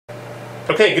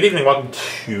Okay, good evening. Welcome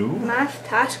to Math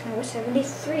task number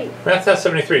 73.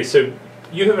 MathTask73. So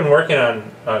you have been working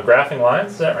on graphing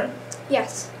lines, is that right?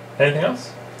 Yes. Anything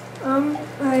else?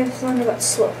 I've learned about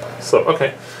slope. Slope.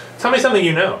 Okay. Tell me something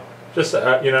you know. Just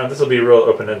this will be real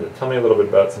open-ended. Tell me a little bit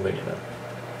about something you know.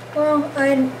 Well,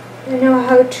 I know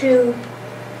how to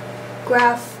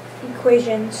graph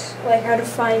equations, like how to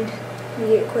find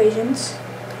the equations,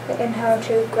 and how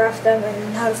to graph them,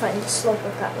 and how to find the slope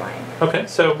of that line. Okay.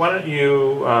 So why don't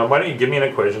you give me an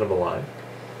equation of a line?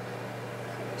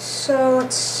 So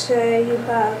let's say you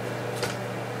have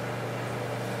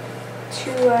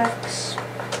 2x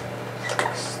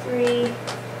plus 3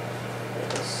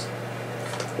 is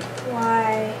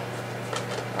y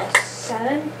plus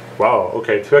 7. Wow.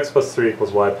 Okay. 2x plus 3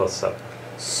 equals y plus 7.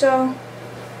 So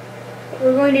what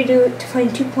we're going to do to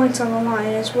find 2 points on the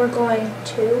line is we're going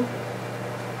to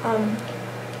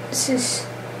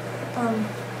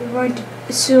we're going to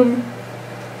assume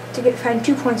to find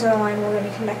 2 points on the line we're going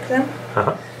to connect them.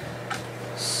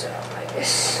 So I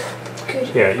guess good.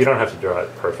 Yeah, you don't have to draw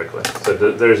it perfectly. So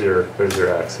there's your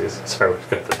axes. Sorry, we've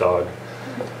got the dog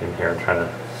in here trying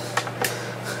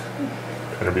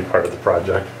to be part of the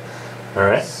project. All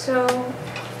right. So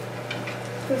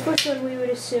for the first one we would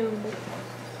assume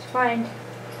to find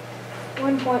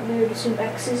 1 point we would assume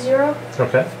x is 0.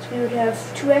 Okay. So we would have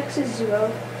 2x is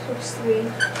 0, so it's 3.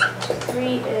 So 3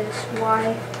 is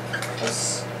y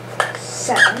is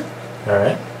 7. All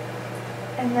right.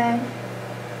 And then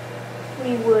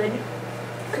we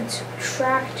could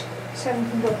subtract 7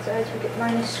 from both sides. We get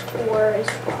minus 4 is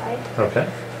y. Okay.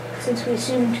 Since we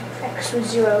assumed x was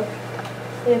 0,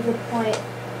 we have the point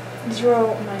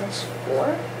 0 minus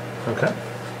 4. Okay.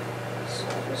 So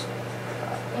I'll just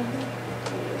draw in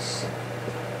these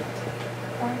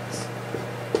points.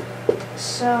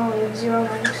 So we have 0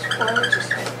 minus 4, which is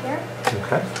right here.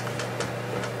 Okay.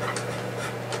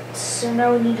 So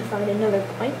now we need to find another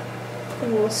point.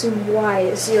 And we'll assume y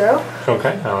is 0.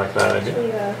 Okay, I like that idea. So we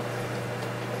have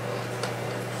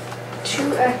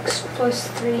 2x plus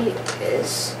 3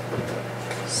 is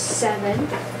 7.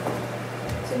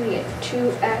 So we get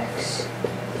 2x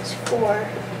is 4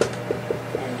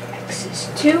 and x is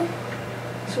 2.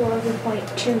 So we'll have the point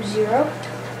 2, 0.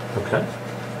 Okay.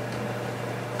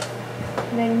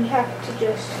 And then we have to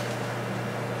just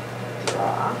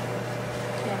draw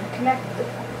and connect the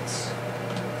points.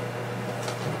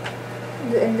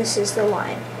 And this is the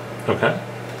line. Okay.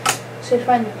 So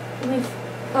we've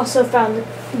also found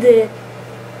the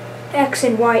x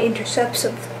and y intercepts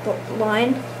of the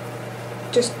line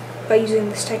just by using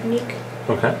this technique.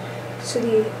 Okay. So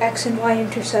the x and y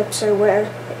intercepts are where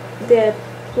the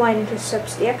line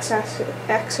intercepts the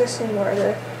x-axis and where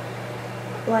the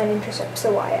line intercepts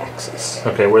the y-axis.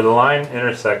 Okay, where the line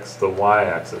intersects the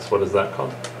y-axis, what is that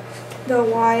called? The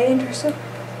y-intercept?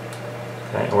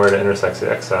 Okay, and where it intersects the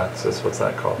x-axis, what's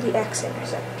that called? The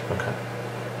x-intercept. Okay.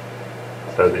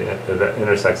 So that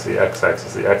intersects the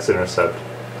x-axis. The x-intercept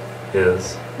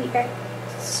is? The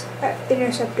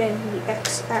x-intercept and the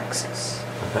x-axis.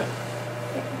 Okay.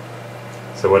 Yeah.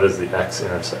 So what is the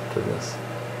x-intercept of this?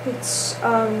 It's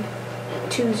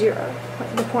 2, 0.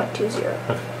 The point 2, 0.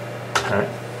 Okay.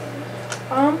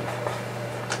 Alright.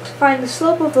 To find the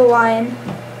slope of the line,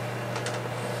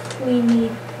 we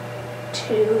need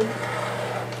to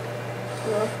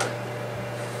look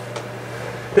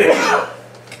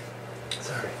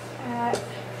Sorry. at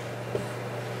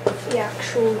the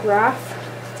actual graph.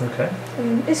 Okay.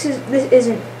 This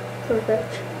isn't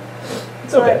perfect.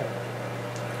 It's okay.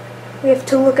 We have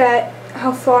to look at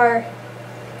how far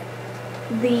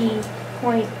the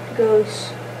point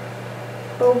goes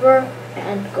over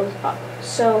and goes up.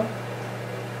 So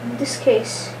in this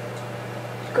case,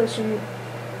 it goes from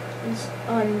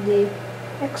on the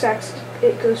x-axis.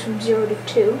 It goes from 0 to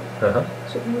 2. Uh-huh.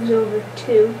 So it moves over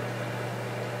 2,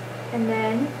 and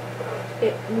then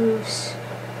it moves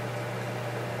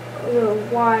the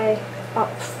y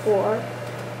up 4.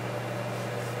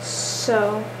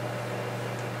 So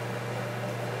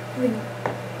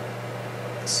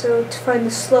to find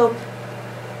the slope,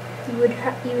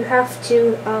 you have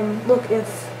to look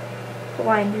if the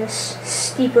line is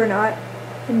steep or not.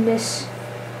 In this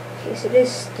case, it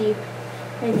is steep,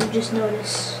 and you just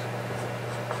notice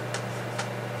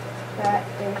that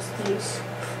there's these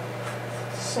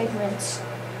segments,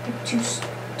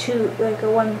 like a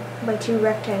 1x2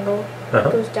 rectangle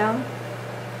that goes down.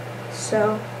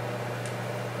 So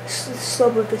the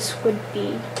slope of this would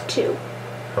be 2.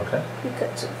 Okay.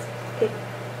 Because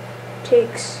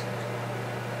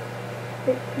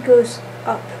it goes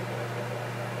up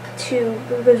 2,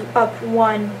 it goes up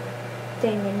 1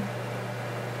 thing and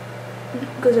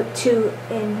goes up 2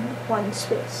 in one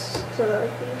space. So that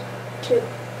would be 2.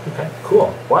 Okay,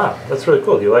 cool. Wow, that's really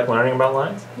cool. Do you like learning about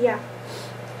lines? Yeah.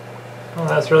 Oh,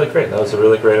 that's really great. That was a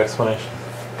really great explanation.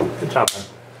 Good job, man.